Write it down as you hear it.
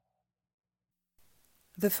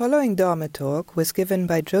The following Dharma talk was given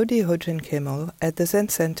by Jody Hojin Kimmel at the Zen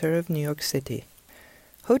Center of New York City.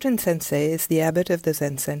 Hojin Sensei is the abbot of the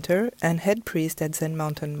Zen Center and head priest at Zen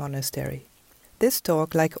Mountain Monastery. This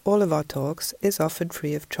talk, like all of our talks, is offered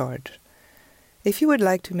free of charge. If you would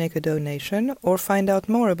like to make a donation or find out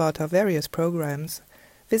more about our various programs,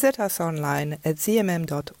 visit us online at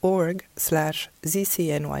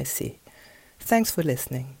zmm.org/ZCNYC. Thanks for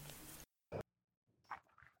listening.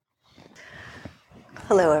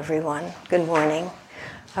 Hello, everyone. Good morning.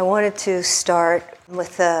 I wanted to start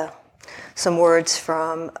with some words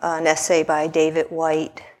from an essay by David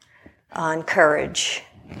Whyte on courage.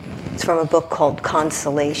 It's from a book called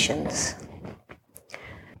Consolations.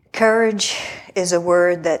 Courage is a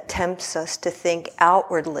word that tempts us to think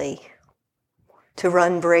outwardly, to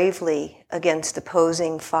run bravely against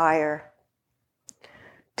opposing fire,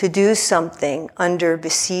 to do something under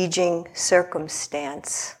besieging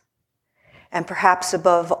circumstance, and perhaps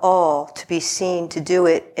above all, to be seen to do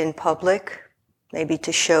it in public, maybe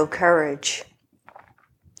to show courage.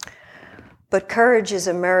 But courage is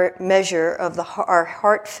a measure of our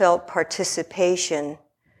heartfelt participation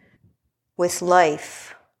with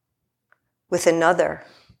life, with another,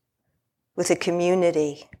 with a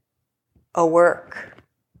community, a work,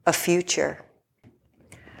 a future.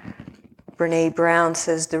 Brené Brown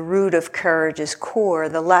says the root of courage is core,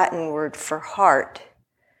 the Latin word for heart.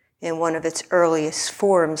 In one of its earliest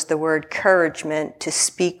forms, the word courage meant to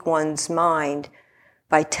speak one's mind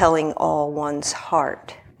by telling all one's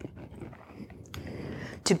heart.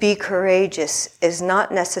 To be courageous is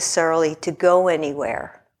not necessarily to go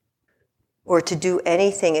anywhere or to do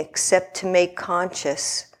anything except to make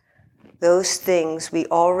conscious those things we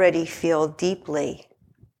already feel deeply,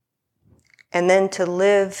 and then to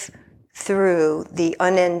live through the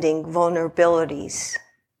unending vulnerabilities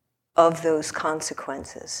of those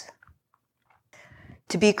consequences.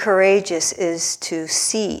 To be courageous is to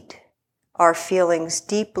seat our feelings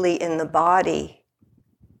deeply in the body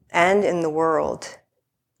and in the world,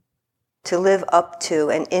 to live up to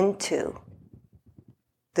and into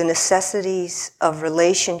the necessities of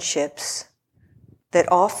relationships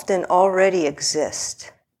that often already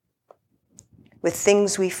exist, with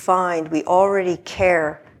things we find we already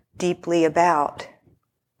care deeply about,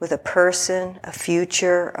 with a person, a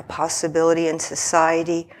future, a possibility in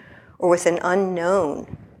society, or with an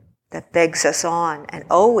unknown that begs us on and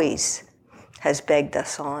always has begged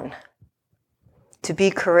us on. To be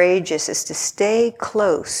courageous is to stay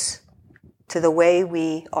close to the way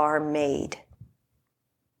we are made.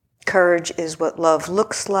 Courage is what love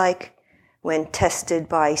looks like when tested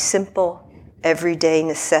by simple, everyday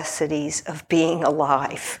necessities of being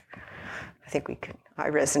alive. I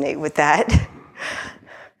resonate with that.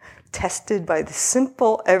 Tested by the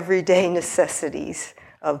simple, everyday necessities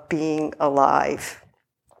of being alive.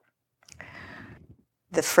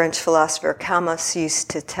 The French philosopher Camus used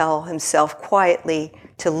to tell himself quietly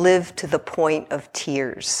to live to the point of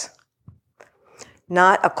tears.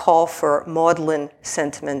 Not a call for maudlin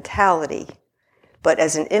sentimentality, but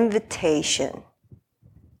as an invitation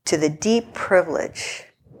to the deep privilege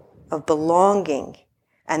of belonging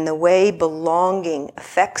and the way belonging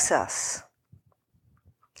affects us,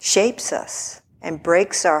 shapes us, and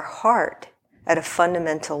breaks our heart at a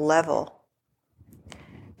fundamental level.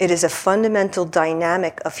 It is a fundamental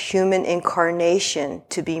dynamic of human incarnation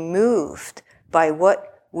to be moved by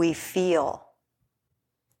what we feel,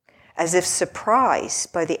 as if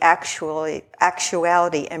surprised by the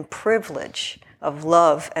actuality and privilege of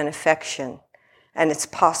love and affection and its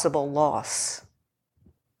possible loss.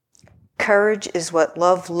 Courage is what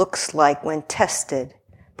love looks like when tested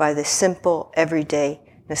by the simple, everyday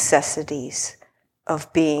necessities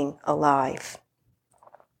of being alive.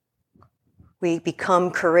 We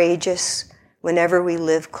become courageous whenever we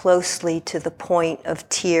live closely to the point of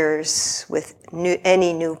tears with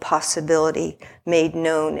any new possibility made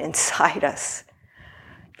known inside us,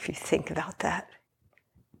 if you think about that.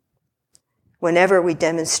 Whenever we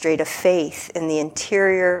demonstrate a faith in the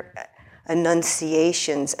interior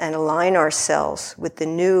enunciations and align ourselves with the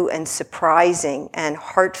new and surprising and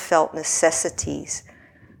heartfelt necessities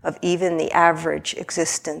of even the average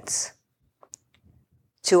existence.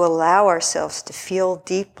 To allow ourselves to feel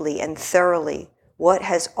deeply and thoroughly what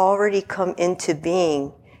has already come into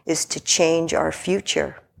being is to change our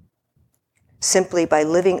future, simply by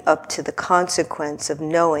living up to the consequence of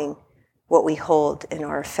knowing what we hold in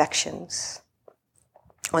our affections.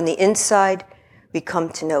 On the inside, we come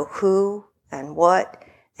to know who and what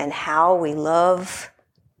and how we love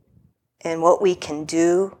and what we can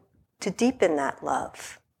do to deepen that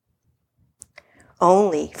love.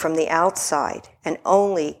 Only from the outside and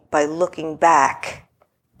only by looking back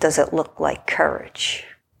does it look like courage?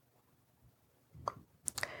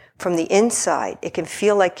 From the inside, it can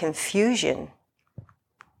feel like confusion.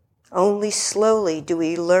 Only slowly do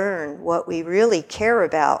we learn what we really care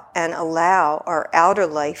about and allow our outer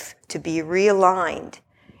life to be realigned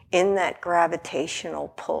in that gravitational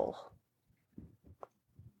pull.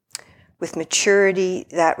 With maturity,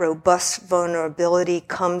 that robust vulnerability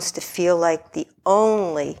comes to feel like the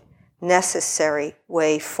only necessary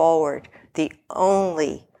way forward, the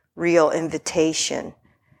only real invitation,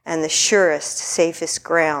 and the surest, safest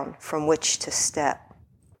ground from which to step.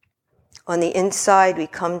 On the inside, we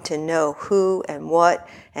come to know who and what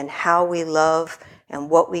and how we love and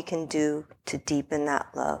what we can do to deepen that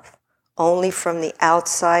love. Only from the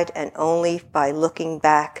outside and only by looking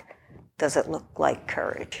back does it look like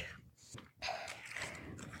courage.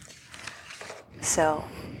 So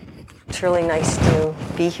it's really nice to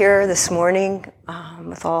be here this morning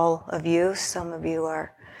with all of you. Some of you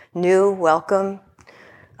are new, welcome.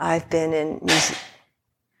 I've been in New Zealand.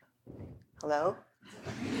 Hello?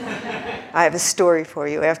 I have a story for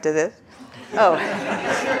you after this. Oh.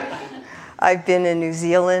 I've been in New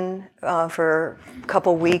Zealand for a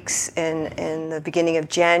couple weeks in the beginning of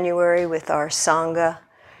January with our Sangha.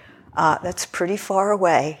 That's pretty far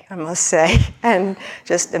away, I must say, and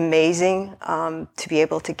just amazing to be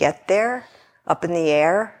able to get there, up in the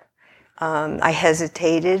air. I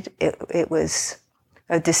hesitated. It was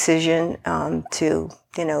a decision to,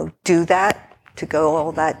 do that, to go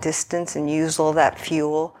all that distance and use all that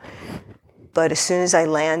fuel. But as soon as I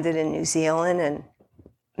landed in New Zealand and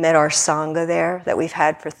met our Sangha there that we've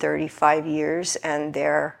had for 35 years, and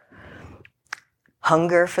their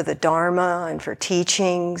hunger for the Dharma and for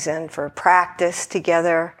teachings and for practice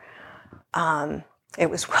together, it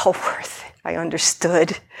was well worth it. I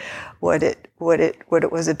understood what it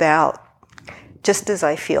was about. Just as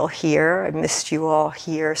I feel here, I missed you all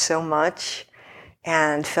here so much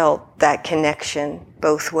and felt that connection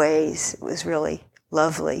both ways. It was really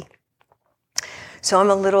lovely. So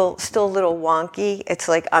I'm still a little wonky. It's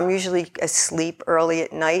like I'm usually asleep early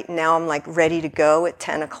at night. Now I'm like ready to go at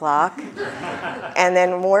 10 o'clock. And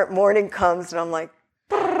then morning comes and I'm like,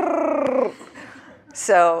 brrr.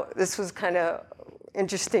 So this was kind of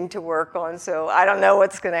interesting to work on. So I don't know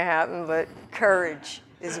what's going to happen, but courage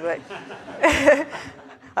is what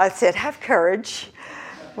I said, have courage,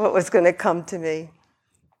 what was going to come to me.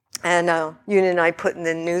 And Yoon and I put in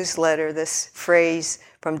the newsletter this phrase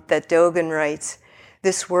that Dogen writes,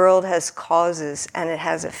 "This world has causes and it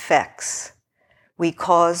has effects. We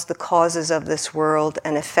cause the causes of this world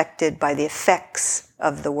and affected by the effects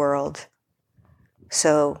of the world."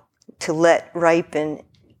 So to let ripen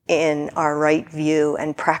in our right view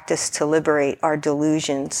and practice to liberate our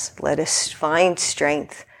delusions, let us find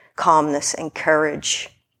strength, calmness, and courage.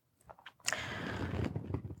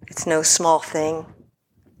 It's no small thing.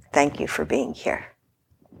 Thank you for being here.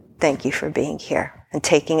 Thank you for being here and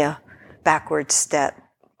taking a backward step.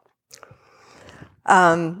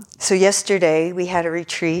 So yesterday we had a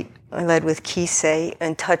retreat. I led with Kisei,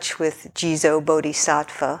 in touch with Jizo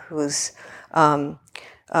Bodhisattva, who's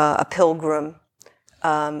a pilgrim,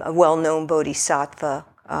 a well-known bodhisattva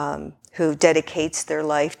who dedicates their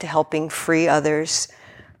life to helping free others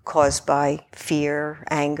caused by fear,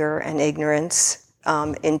 anger, and ignorance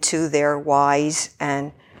into their wise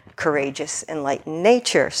and courageous, enlightened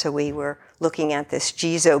nature. So we were looking at this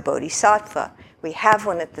Jizo Bodhisattva. We have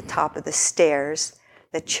one at the top of the stairs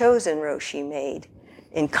that Chosen Roshi made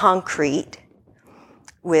in concrete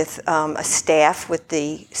with a staff with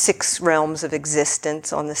the 6 realms of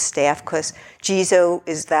existence on the staff, because Jizo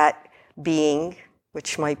is that being,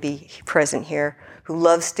 which might be present here, who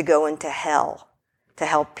loves to go into hell to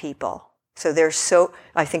help people. So they're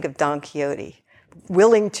I think of Don Quixote,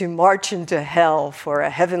 willing to march into hell for a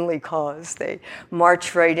heavenly cause. They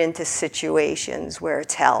march right into situations where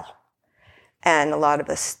it's hell. And a lot of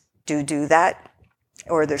us do that,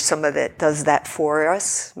 or there's someone that does that for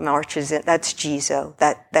us, marches in. That's Jizo,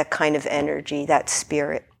 that kind of energy, that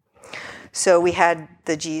spirit. So we had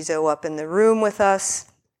the Jizo up in the room with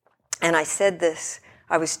us, and I said this.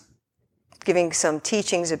 I was giving some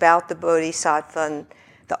teachings about the Bodhisattva and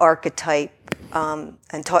the archetype,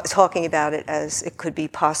 and talking about it as it could be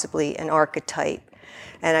possibly an archetype.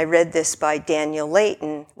 And I read this by Daniel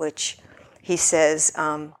Layton, which he says,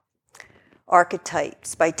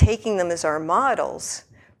 archetypes, by taking them as our models,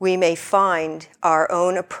 we may find our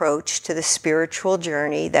own approach to the spiritual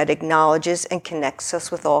journey that acknowledges and connects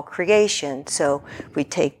us with all creation. So we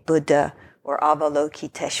take Buddha or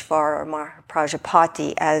Avalokiteshvara or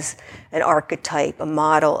Prajapati as an archetype, a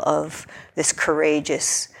model of this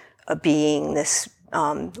courageous being, this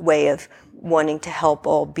way of wanting to help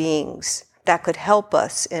all beings. That could help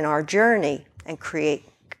us in our journey and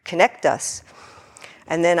connect us.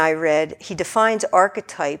 And then I read, he defines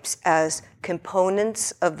archetypes as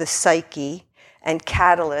components of the psyche and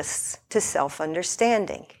catalysts to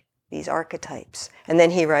self-understanding, these archetypes. And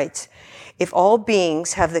then he writes, if all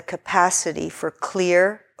beings have the capacity for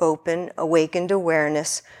clear, open, awakened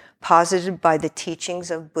awareness posited by the teachings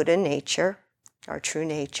of Buddha nature, our true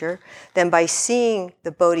nature, then by seeing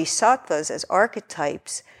the bodhisattvas as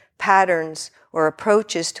archetypes, patterns, or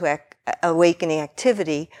approaches to awakening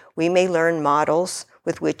activity, we may learn models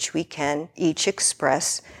with which we can each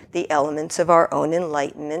express the elements of our own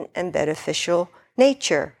enlightenment and beneficial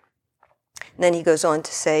nature. And then he goes on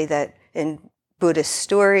to say that in Buddhist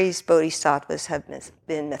stories, bodhisattvas have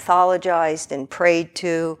been mythologized and prayed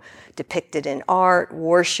to, depicted in art,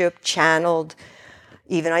 worshipped, channeled,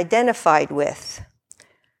 even identified with.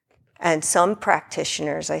 And some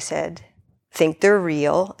practitioners, I said, think they're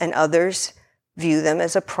real, and others view them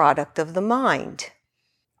as a product of the mind,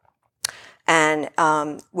 and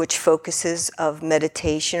which focuses of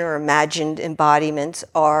meditation or imagined embodiments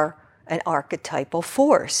are an archetypal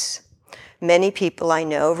force. Many people I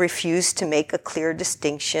know refuse to make a clear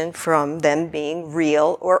distinction from them being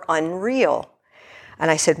real or unreal. And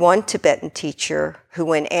I said, one Tibetan teacher who,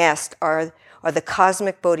 when asked, are the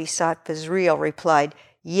cosmic bodhisattvas real, replied,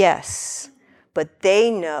 yes, but they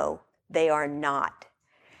know they are not.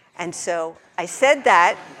 And so I said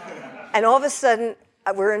that, and all of a sudden,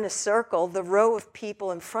 we're in a circle, the row of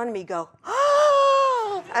people in front of me go,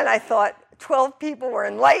 oh! And I thought 12 people were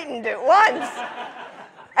enlightened at once.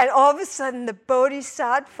 And all of a sudden, the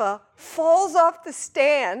bodhisattva falls off the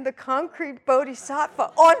stand, the concrete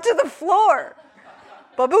bodhisattva, onto the floor.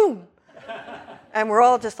 Ba-boom. And we're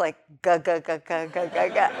all just like, ga, ga, ga, ga, ga, ga,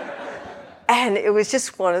 ga. And it was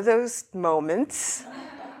just one of those moments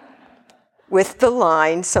with the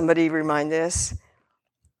line, somebody reminded us,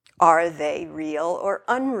 are they real or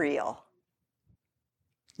unreal?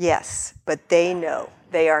 Yes, but they know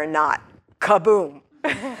they are not. Kaboom.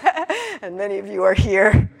 And many of you are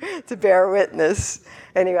here to bear witness.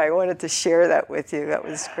 Anyway, I wanted to share that with you. That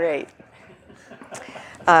was great.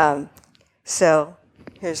 So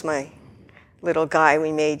here's my little guy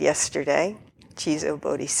we made yesterday, Chizo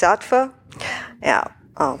Bodhisattva. Now,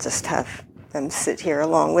 I'll just have them sit here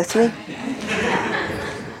along with me.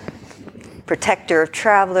 Protector of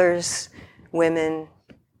travelers, women,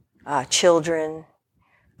 children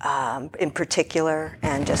in particular,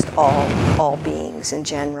 and just all beings in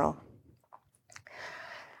general.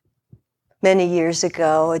 Many years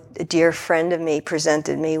ago, a dear friend of me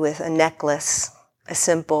presented me with a necklace, a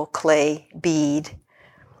simple clay bead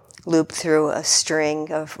looped through a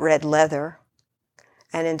string of red leather,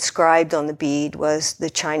 and inscribed on the bead was the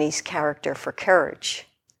Chinese character for courage.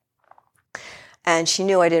 And she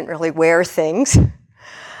knew I didn't really wear things,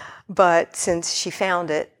 but since she found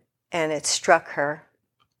it and it struck her,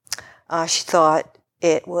 she thought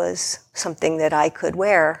it was something that I could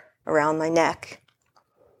wear around my neck,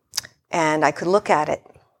 and I could look at it.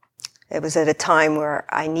 It was at a time where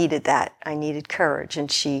I needed that. I needed courage,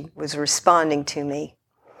 and she was responding to me.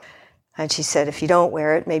 And she said, if you don't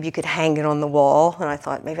wear it, maybe you could hang it on the wall. And I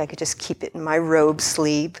thought maybe I could just keep it in my robe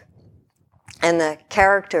sleeve. And the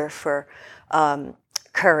character for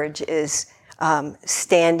courage is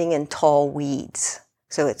standing in tall weeds.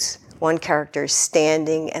 So it's one character is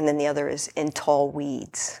standing, and then the other is in tall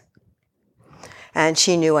weeds. And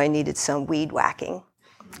she knew I needed some weed whacking.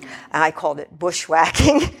 And I called it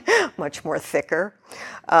bushwhacking, much more thicker.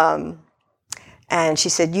 And she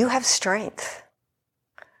said, you have strength.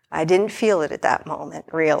 I didn't feel it at that moment,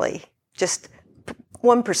 really, just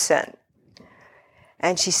 1%.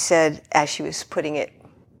 And she said, as she was putting it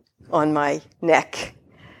on my neck,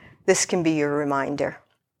 this can be your reminder.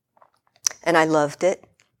 And I loved it,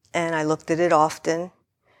 and I looked at it often.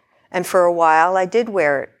 And for a while, I did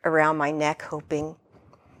wear it around my neck, hoping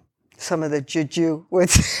some of the juju would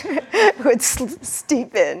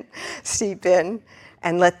steep in,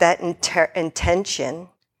 and let that intention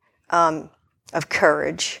of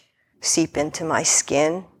courage seep into my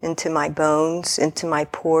skin, into my bones, into my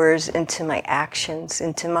pores, into my actions,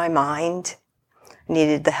 into my mind. I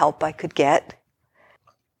needed the help I could get.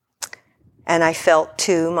 And I felt,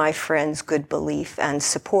 too, my friends' good belief and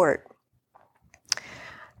support.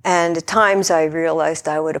 And at times I realized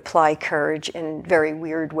I would apply courage in very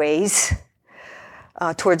weird ways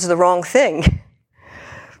towards the wrong thing,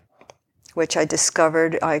 which I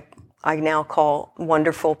discovered I now call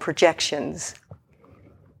wonderful projections.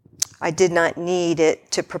 I did not need it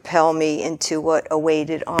to propel me into what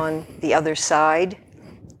awaited on the other side.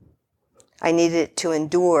 I needed it to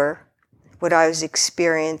endure what I was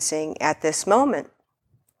experiencing at this moment,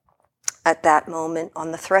 at that moment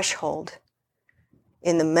on the threshold,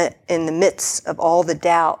 in the midst of all the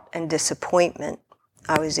doubt and disappointment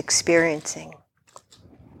I was experiencing.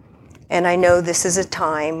 And I know this is a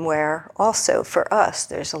time where also for us,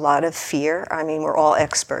 there's a lot of fear. I mean, we're all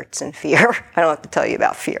experts in fear. I don't have to tell you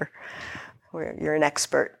about fear. You're an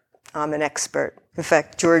expert. I'm an expert. In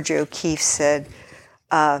fact, Georgia O'Keeffe said,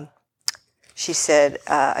 she said,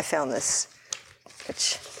 I found this,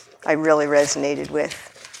 which I really resonated with,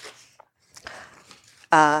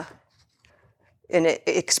 in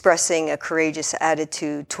expressing a courageous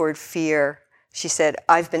attitude toward fear. She said,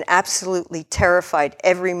 I've been absolutely terrified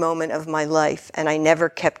every moment of my life, and I never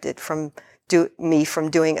kept it from me from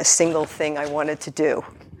doing a single thing I wanted to do.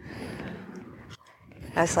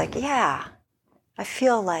 I was like, yeah, I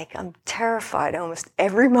feel like I'm terrified almost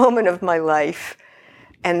every moment of my life.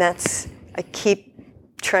 And I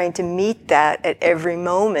keep trying to meet that at every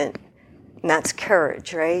moment. And that's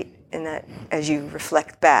courage, right? And that as you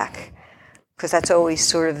reflect back, because that's always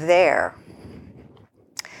sort of there.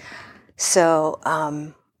 So,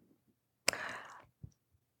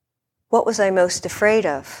 what was I most afraid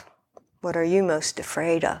of? What are you most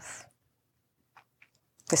afraid of?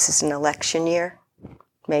 This is an election year.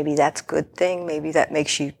 Maybe that's a good thing. Maybe that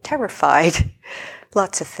makes you terrified.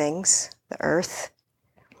 Lots of things. The earth.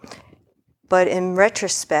 But in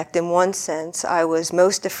retrospect, in one sense, I was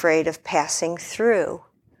most afraid of passing through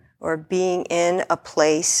or being in a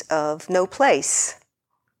place of no place.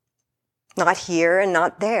 Not here and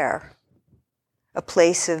not there. A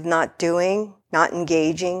place of not doing, not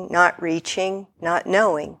engaging, not reaching, not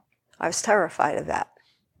knowing. I was terrified of that.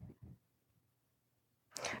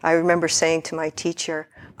 I remember saying to my teacher,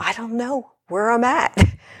 I don't know where I'm at.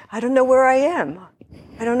 I don't know where I am.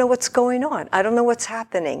 I don't know what's going on. I don't know what's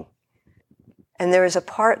happening. And there was a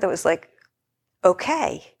part that was like,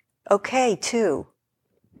 okay too.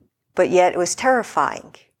 But yet it was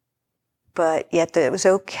terrifying. But yet it was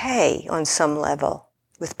okay on some level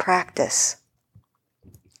with practice.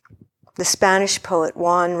 The Spanish poet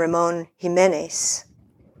Juan Ramón Jiménez,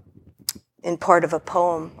 in part of a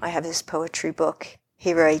poem, I have this poetry book,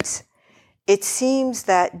 he writes, it seems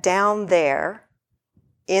that down there,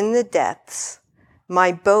 in the depths,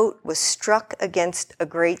 my boat was struck against a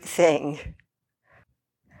great thing.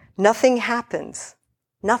 Nothing happens.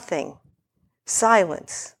 Nothing.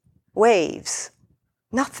 Silence. Waves.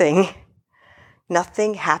 Nothing.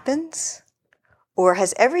 Nothing happens? Or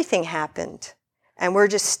has everything happened? And we're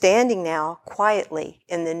just standing now quietly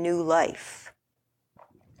in the new life.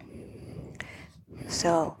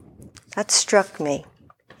 So that struck me.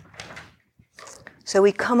 So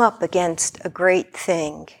we come up against a great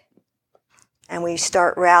thing and we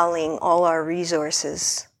start rallying all our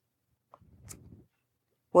resources.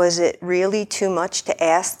 Was it really too much to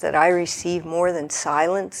ask that I receive more than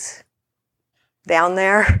silence down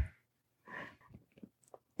there?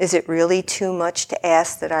 Is it really too much to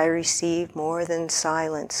ask that I receive more than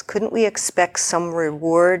silence? Couldn't we expect some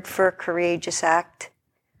reward for a courageous act?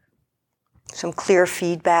 Some clear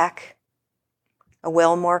feedback? A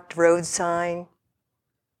well-marked road sign?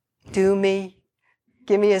 Do me?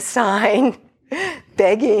 Give me a sign?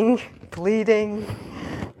 Begging? Pleading?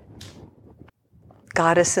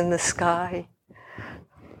 Goddess in the sky?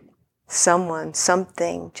 Someone,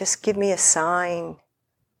 something, just give me a sign.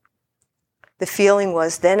 The feeling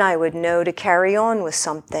was then I would know to carry on with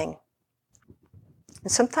something.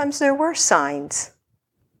 And sometimes there were signs,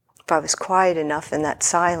 if I was quiet enough in that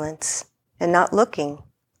silence and not looking.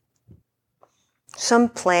 Some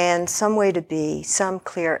plan, some way to be, some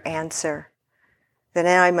clear answer. Then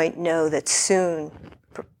I might know that soon,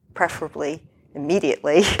 preferably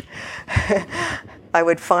immediately, I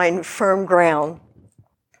would find firm ground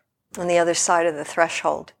on the other side of the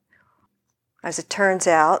threshold. As it turns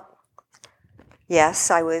out, yes,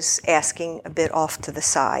 I was asking a bit off to the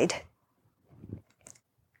side,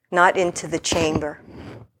 not into the chamber.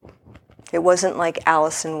 It wasn't like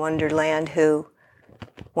Alice in Wonderland, who,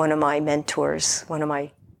 one of my mentors, one of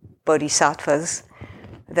my bodhisattvas,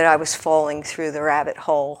 that I was falling through the rabbit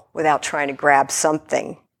hole without trying to grab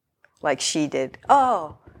something like she did.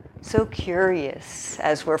 Oh, so curious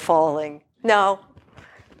as we're falling. No,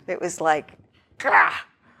 it was like, ah,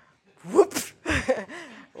 whoop,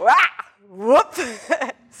 wah, whoop,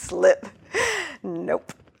 slip.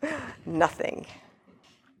 Nope, nothing.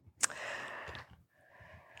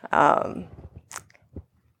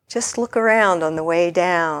 Just look around on the way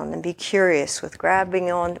down and be curious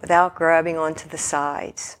without grabbing onto the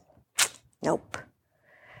sides. Nope.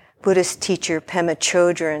 Buddhist teacher Pema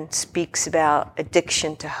Chodron speaks about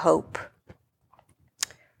addiction to hope.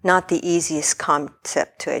 not the easiest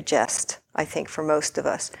concept to digest, I think, for most of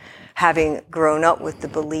us, having grown up with the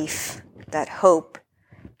belief that hope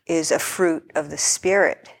is a fruit of the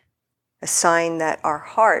Spirit, a sign that our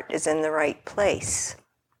heart is in the right place,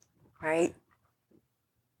 right?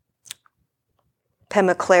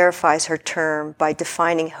 Pema clarifies her term by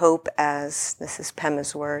defining hope as, this is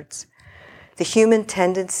Pema's words, the human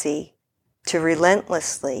tendency to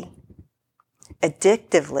relentlessly,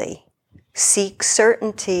 addictively seek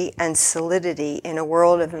certainty and solidity in a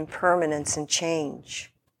world of impermanence and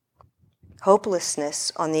change.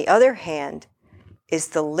 Hopelessness, on the other hand, is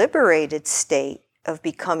the liberated state of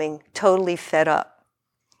becoming totally fed up.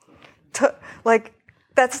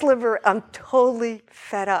 I'm totally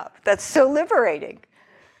fed up. That's so liberating.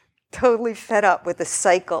 Totally fed up with the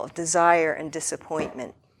cycle of desire and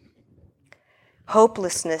disappointment.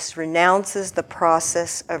 Hopelessness renounces the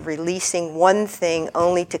process of releasing one thing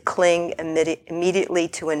only to cling immediately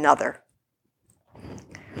to another.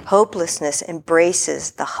 Hopelessness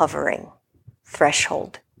embraces the hovering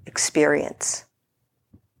threshold experience.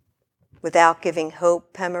 Without giving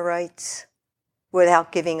hope, Pema writes,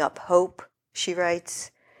 without giving up hope, she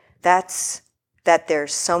writes, that's that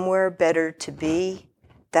there's somewhere better to be,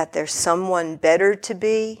 that there's someone better to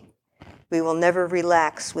be. We will never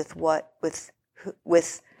relax with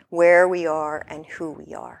where we are and who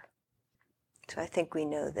we are. So I think we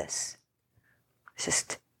know this.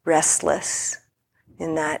 Just restless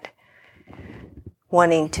in that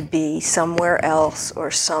wanting to be somewhere else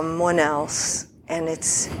or someone else. And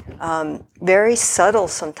it's very subtle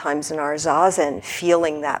sometimes in our zazen,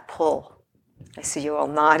 feeling that pull. I see you all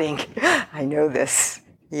nodding. I know this.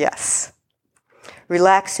 Yes.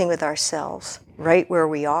 Relaxing with ourselves, right where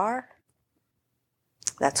we are.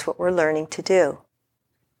 That's what we're learning to do.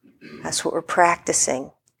 That's what we're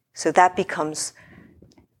practicing. So that becomes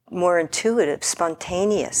more intuitive,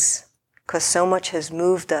 spontaneous, because so much has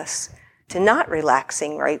moved us to not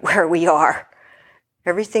relaxing right where we are.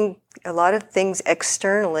 A lot of things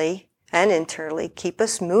externally and internally keep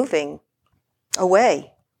us moving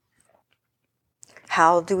away.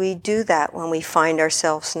 How do we do that when we find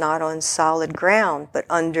ourselves not on solid ground, but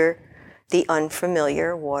under the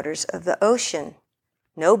unfamiliar waters of the ocean?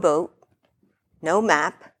 No boat, no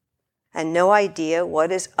map, and no idea what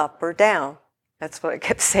is up or down. That's what I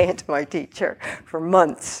kept saying to my teacher for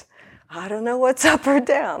months. I don't know what's up or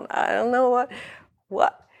down. I don't know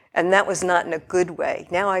what. And that was not in a good way.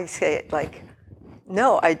 Now I say it like,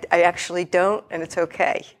 no, I actually don't, and it's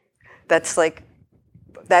okay. That's like,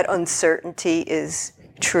 that uncertainty is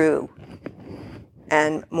true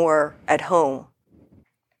and more at home.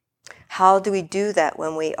 How do we do that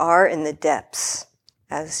when we are in the depths,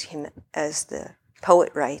 as the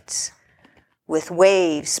poet writes, with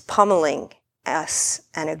waves pummeling us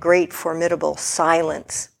and a great formidable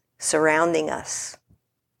silence surrounding us?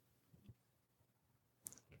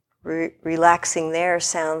 Relaxing there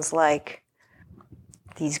sounds like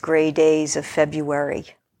these gray days of February.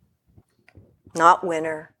 Not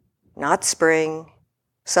winter, not spring,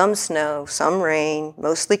 some snow, some rain,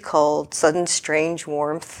 mostly cold, sudden strange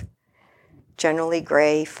warmth, generally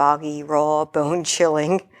gray, foggy, raw,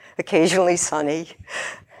 bone-chilling, occasionally sunny.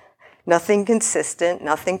 Nothing consistent,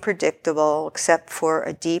 nothing predictable, except for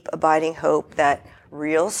a deep, abiding hope that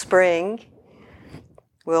real spring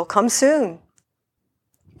will come soon,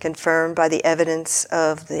 confirmed by the evidence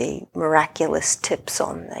of the miraculous tips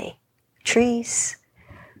on the trees,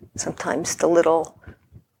 sometimes the little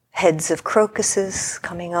heads of crocuses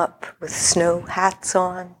coming up with snow hats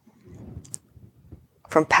on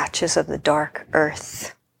from patches of the dark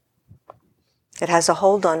earth. It has a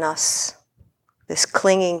hold on us, this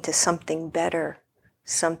clinging to something better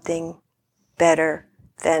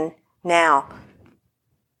than now.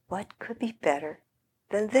 What could be better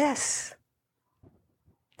than this?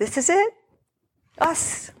 This is it.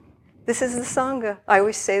 Us. This is the Sangha. I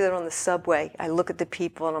always say that on the subway. I look at the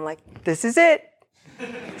people and I'm like, this is it.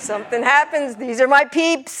 Something happens. These are my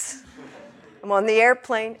peeps. I'm on the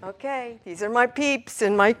airplane. Okay, these are my peeps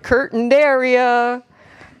in my curtained area.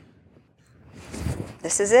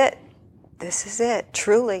 This is it. This is it,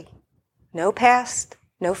 truly. No past,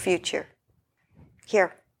 no future.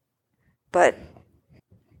 Here. But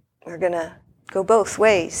we're going to go both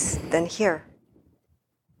ways, then here.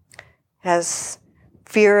 As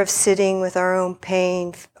fear of sitting with our own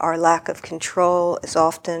pain, our lack of control is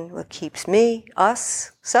often what keeps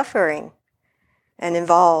us, suffering and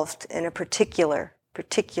involved in a particular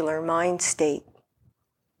mind state.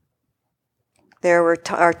 There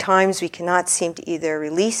are times we cannot seem to either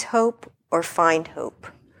release hope or find hope,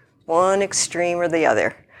 one extreme or the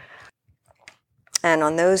other. And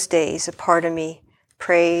on those days, a part of me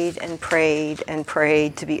prayed and prayed and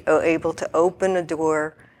prayed to be able to open a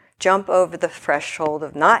door, jump over the threshold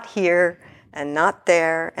of not here and not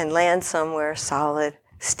there, and land somewhere solid,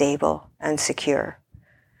 stable, and secure.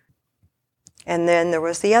 And then there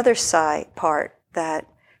was the other side part that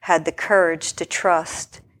had the courage to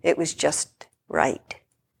trust it was just right.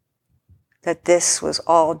 That this was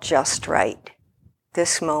all just right.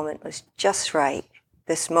 This moment was just right.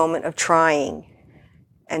 This moment of trying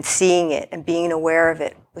and seeing it and being aware of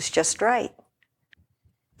it was just right.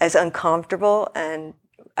 As uncomfortable and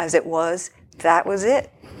as it was, that was it.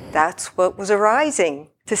 That's what was arising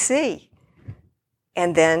to see.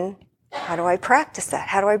 And then, how do I practice that?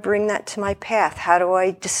 How do I bring that to my path? How do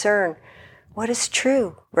I discern what is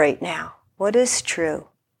true right now? What is true?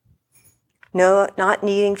 No, not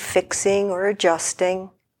needing fixing or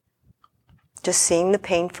adjusting, just seeing the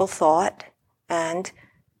painful thought and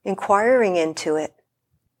inquiring into it.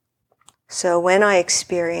 So when I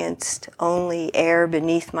experienced only air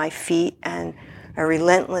beneath my feet and a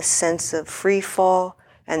relentless sense of free fall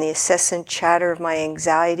and the incessant chatter of my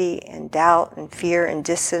anxiety and doubt and fear and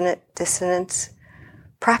dissonance,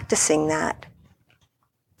 practicing that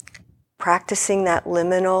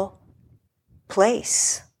liminal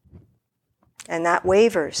place. And that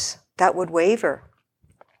wavers, that would waver.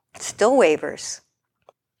 It still wavers.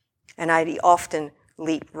 And I'd often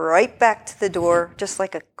leap right back to the door, just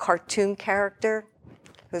like a cartoon character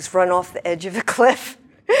who's run off the edge of a cliff,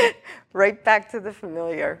 right back to the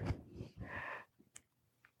familiar.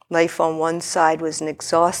 Life on one side was an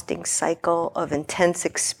exhausting cycle of intense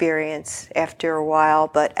experience after a while,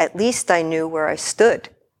 but at least I knew where I stood.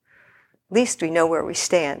 At least we know where we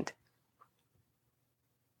stand.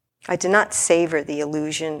 I did not savor the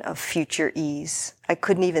illusion of future ease. I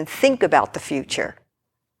couldn't even think about the future.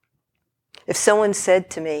 If someone said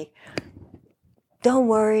to me, "Don't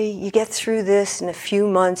worry, you get through this in a few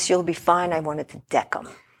months, you'll be fine," I wanted to deck them.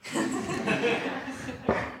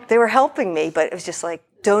 They were helping me, but it was just like,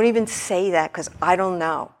 don't even say that because I don't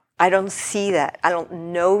know. I don't see that. I don't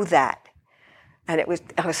know that. And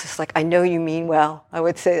I was just like, I know you mean well. I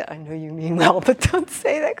would say that, I know you mean well, but don't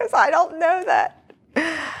say that because I don't know that.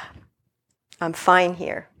 I'm fine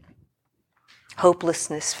here.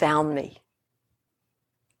 Hopelessness found me.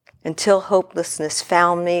 Until hopelessness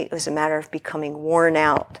found me, it was a matter of becoming worn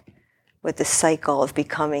out with the cycle of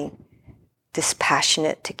becoming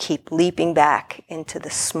dispassionate to keep leaping back into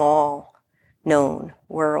the small, known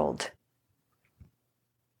world.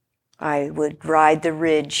 I would ride the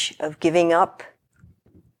ridge of giving up,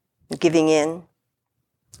 giving in,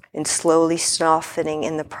 and slowly softening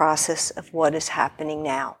in the process of what is happening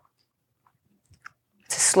now.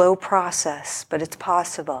 It's a slow process, but it's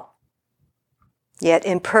possible. Yet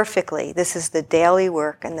imperfectly, this is the daily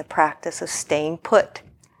work and the practice of staying put.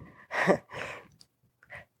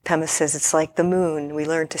 Pema says it's like the moon. We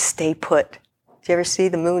learn to stay put. Do you ever see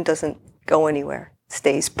the moon doesn't go anywhere? It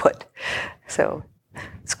stays put. So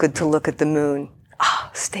it's good to look at the moon.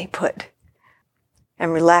 Stay put.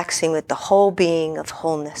 And relaxing with the whole being of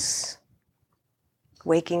wholeness.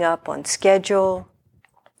 Waking up on schedule,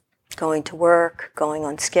 going to work, going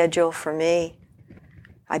on schedule for me.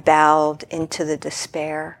 I bowed into the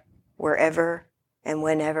despair wherever and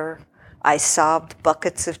whenever. I sobbed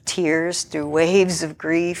buckets of tears through waves of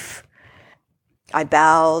grief. I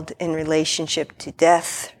bowed in relationship to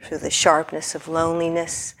death through the sharpness of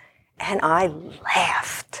loneliness, and I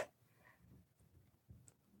laughed.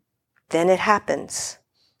 Then it happens.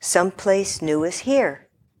 Someplace new is here.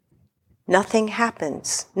 Nothing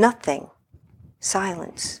happens. Nothing.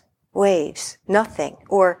 Silence. Waves. Nothing.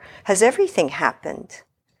 Or has everything happened?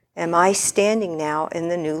 Am I standing now in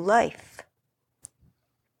the new life?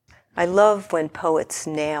 I love when poets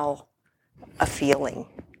nail a feeling.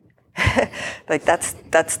 Like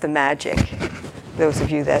that's the magic. Those of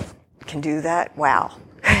you that can do that, wow.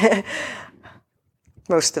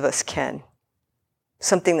 Most of us can.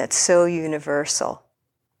 Something that's so universal.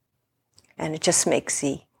 And it just makes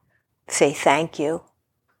me say thank you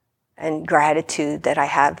and gratitude that I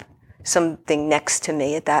have something next to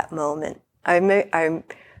me at that moment. I'm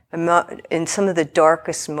in some of the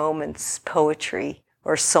darkest moments, poetry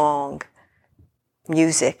or song,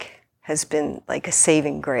 music has been like a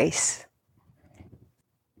saving grace.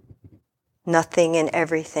 Nothing and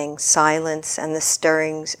everything, silence and the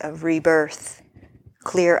stirrings of rebirth,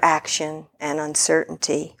 clear action and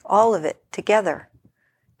uncertainty, all of it together,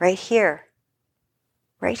 right here,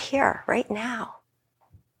 right now,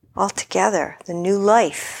 all together, the new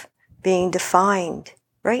life being defined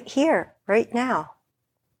right here, right now.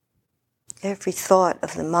 Every thought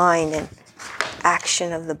of the mind and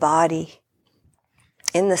action of the body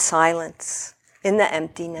in the silence, in the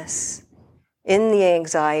emptiness, in the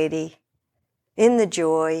anxiety, in the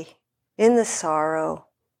joy, in the sorrow,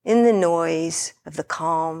 in the noise of the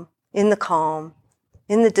calm, in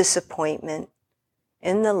the disappointment,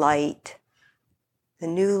 in the light. The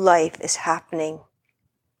new life is happening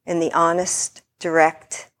in the honest,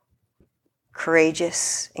 direct,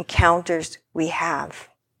 courageous encounters we have.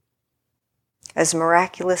 As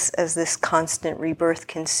miraculous as this constant rebirth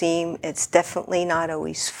can seem, it's definitely not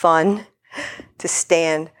always fun to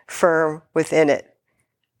stand firm within it.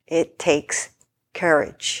 It takes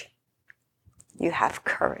courage. You have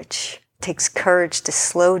courage. It takes courage to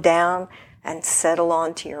slow down and settle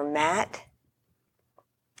onto your mat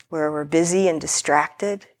where we're busy and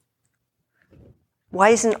distracted. Why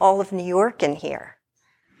isn't all of New York in here?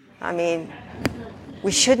 I mean,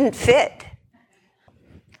 we shouldn't fit.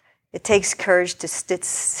 It takes courage to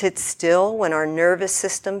sit still when our nervous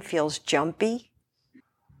system feels jumpy,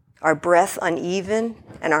 our breath uneven,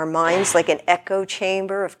 and our minds like an echo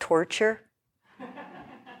chamber of torture.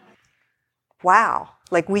 Wow,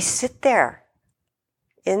 like we sit there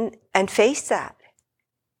and face that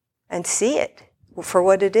and see it for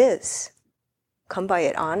what it is. Come by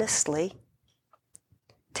it honestly.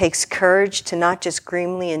 It takes courage to not just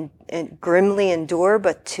grimly endure,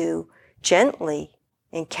 but to gently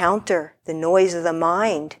encounter the noise of the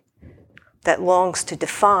mind that longs to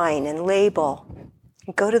define and label.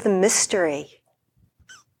 And go to the mystery.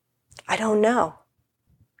 I don't know.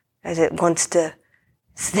 As it wants to,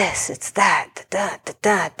 it's this, it's that, da da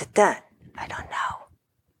da da da. I don't know.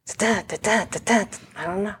 It's da da da da da. I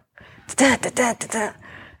don't know. It's da da da da da.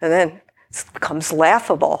 And then it becomes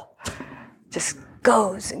laughable. Just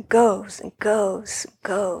goes and goes and goes and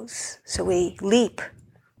goes. So we leap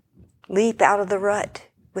out of the rut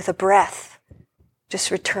with a breath,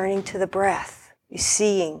 just returning to the breath. You're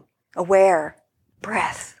seeing, aware,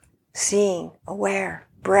 breath, seeing, aware,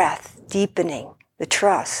 breath, deepening the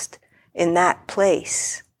trust in that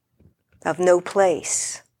place of no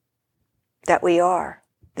place that we are,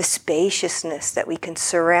 the spaciousness that we can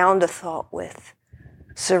surround a thought with,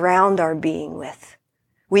 surround our being with.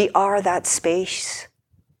 We are that space.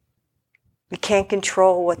 We can't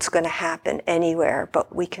control what's going to happen anywhere,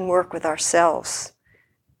 but we can work with ourselves.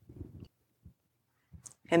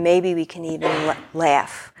 And maybe we can even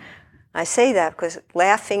laugh. I say that because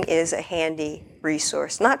laughing is a handy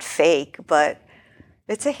resource. Not fake, but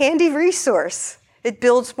it's a handy resource. It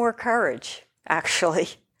builds more courage, actually,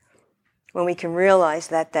 when we can realize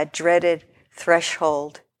that that dreaded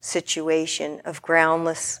threshold situation of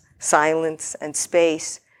groundless silence and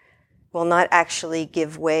space will not actually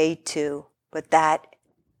give way to, but that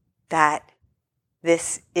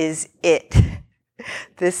this is it.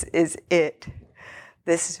 This is it.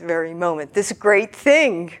 This very moment, this great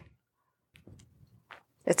thing.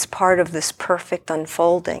 It's part of this perfect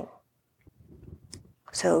unfolding.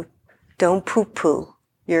 So don't poo-poo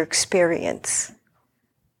your experience.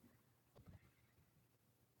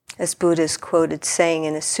 As Buddha is quoted saying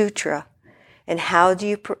in a sutra, and how do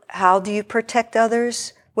you protect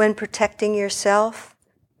others when protecting yourself?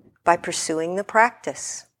 By pursuing the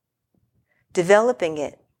practice, developing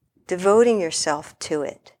it, devoting yourself to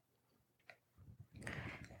it.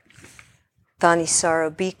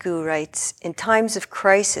 Thanisaro Bhikkhu writes, in times of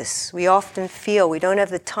crisis, we often feel we don't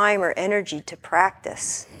have the time or energy to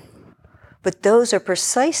practice. But those are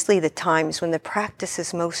precisely the times when the practice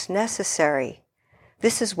is most necessary.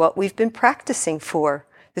 This is what we've been practicing for,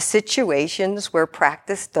 the situations where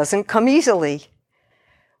practice doesn't come easily.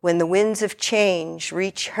 When the winds of change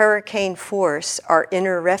reach hurricane force, our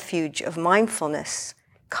inner refuge of mindfulness,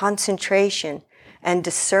 concentration, and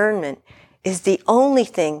discernment is the only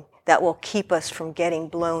thing that will keep us from getting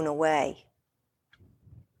blown away.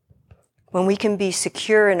 When we can be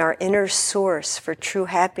secure in our inner source for true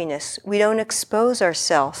happiness, we don't expose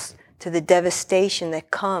ourselves to the devastation that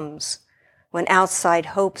comes when outside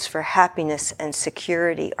hopes for happiness and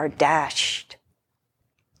security are dashed.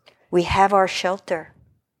 We have our shelter,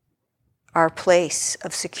 our place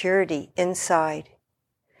of security inside,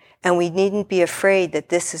 and we needn't be afraid that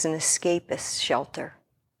this is an escapist shelter.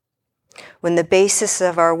 When the basis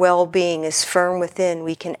of our well-being is firm within,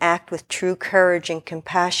 we can act with true courage and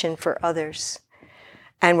compassion for others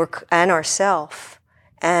and ourselves,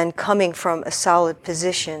 and coming from a solid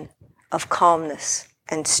position of calmness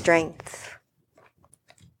and strength.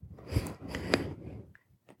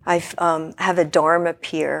 I have a Dharma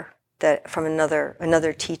peer that from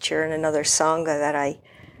another teacher and another Sangha that I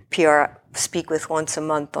speak with once a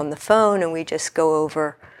month on the phone, and we just go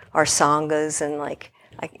over our Sanghas and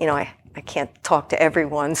I can't talk to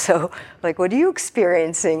everyone, so what are you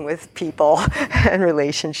experiencing with people and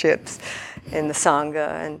relationships? in the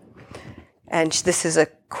Sangha. And this is a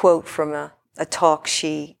quote from a talk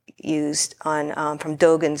she used on from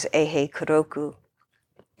Dogen's Eihei Kuroku.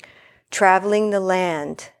 Traveling the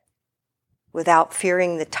land without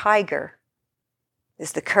fearing the tiger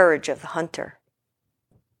is the courage of the hunter.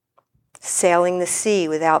 Sailing the sea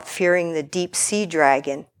without fearing the deep sea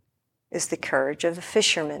dragon is the courage of the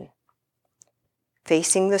fisherman.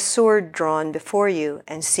 Facing the sword drawn before you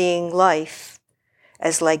and seeing life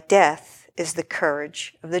as like death is the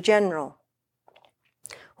courage of the general.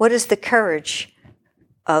 What is the courage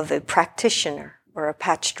of a practitioner or a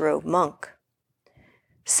patched robe monk?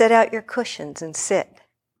 Set out your cushions and sit.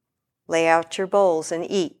 Lay out your bowls and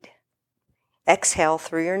eat. Exhale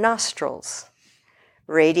through your nostrils.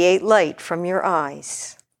 Radiate light from your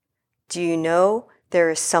eyes. Do you know there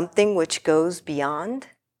is something which goes beyond?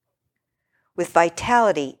 With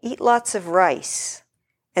vitality, eat lots of rice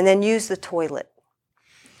and then use the toilet.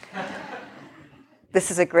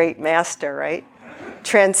 This is a great master, right?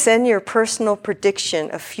 Transcend your personal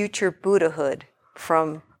prediction of future Buddhahood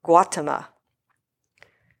from Gautama.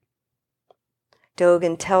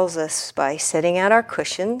 Dogen tells us by sitting out our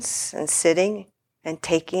cushions and sitting and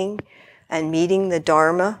taking and meeting the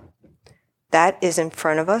Dharma that is in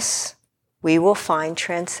front of us, we will find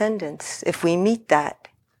transcendence. If we meet that,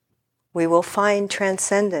 we will find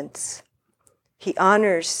transcendence. He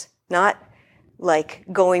honors not like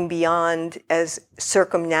going beyond as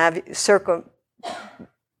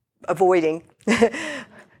avoiding,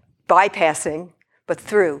 bypassing, but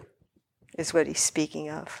through is what he's speaking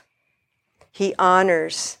of. He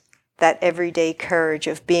honors that everyday courage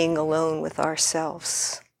of being alone with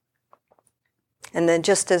ourselves. And then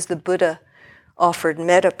just as the Buddha offered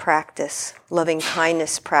metta practice, loving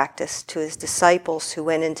kindness practice to his disciples who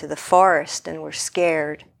went into the forest and were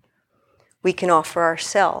scared, we can offer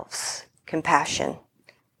ourselves compassion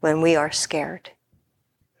when we are scared.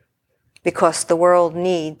 Because the world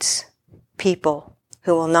needs people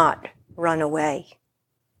who will not run away.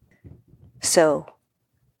 So,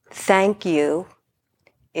 thank you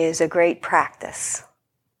is a great practice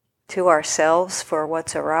to ourselves for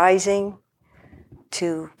what's arising,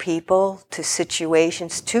 to people, to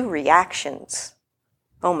situations, to reactions.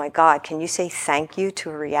 Oh my God, can you say thank you to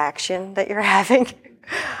a reaction that you're having?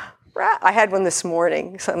 I had one this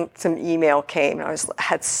morning. Some email came, and I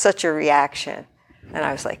had such a reaction. And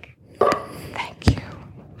I was like, thank you.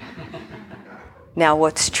 Now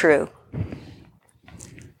what's true?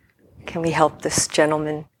 Can we help this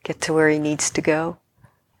gentleman get to where he needs to go?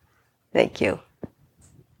 Thank you.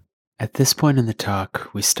 At this point in the talk,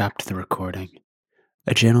 we stopped the recording.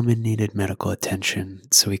 A gentleman needed medical attention,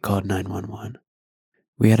 so we called 911.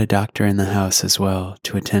 We had a doctor in the house as well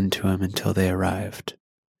to attend to him until they arrived.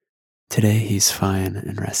 Today he's fine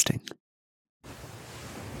and resting.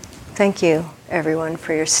 Thank you, everyone,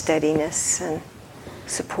 for your steadiness and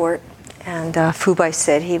support. And Fubai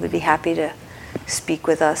said he would be happy to speak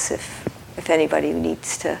with us if anybody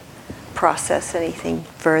needs to process anything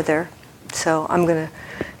further. So I'm going to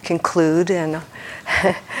conclude, and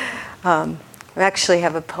I actually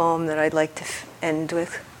have a poem that I'd like to end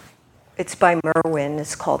with. It's by Merwin.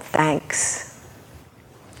 It's called Thanks.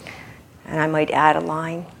 And I might add a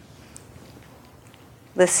line.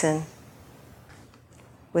 Listen,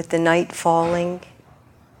 with the night falling,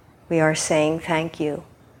 we are saying thank you.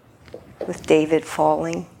 With David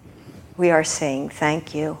falling, we are saying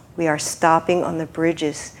thank you. We are stopping on the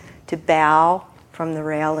bridges to bow from the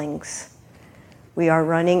railings. We are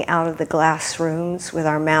running out of the glass rooms with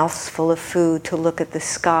our mouths full of food to look at the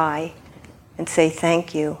sky and say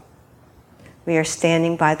thank you. We are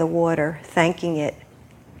standing by the water, thanking it,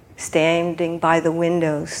 standing by the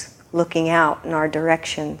windows, looking out in our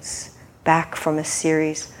directions, back from a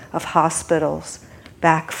series of hospitals,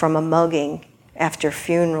 back from a mugging, after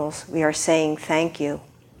funerals, we are saying thank you.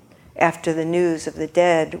 After the news of the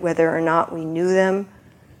dead, whether or not we knew them,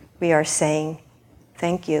 we are saying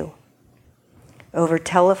thank you. Over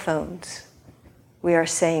telephones, we are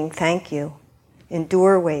saying thank you. In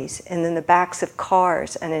doorways and in the backs of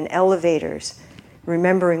cars and in elevators,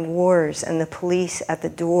 remembering wars and the police at the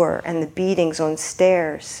door and the beatings on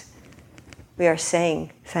stairs, we are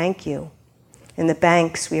saying thank you. In the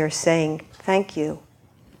banks, we are saying thank you.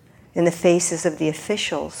 In the faces of the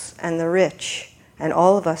officials and the rich and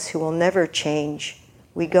all of us who will never change,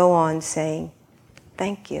 we go on saying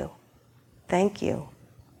thank you, thank you.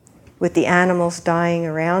 With the animals dying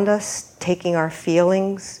around us, taking our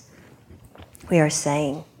feelings, we are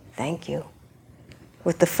saying thank you.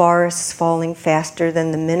 With the forests falling faster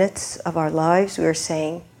than the minutes of our lives, we are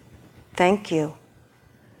saying thank you.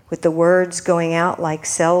 with the words going out like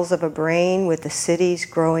cells of a brain, with the cities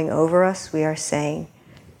growing over us, we are saying,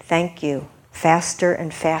 thank you, faster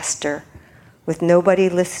and faster, with nobody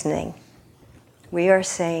listening. We are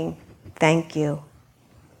saying, thank you.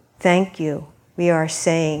 Thank you, we are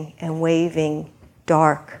saying and waving,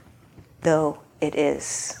 dark though it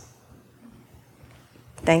is.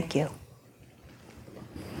 Thank you.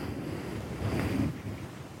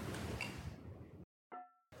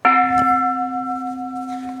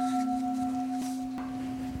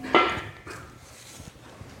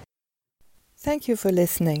 Thank you for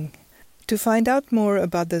listening. To find out more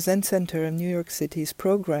about the Zen Center of New York City's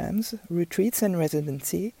programs, retreats and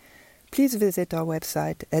residency, please visit our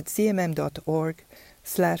website at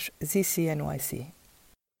zmm.org/ZCNYC.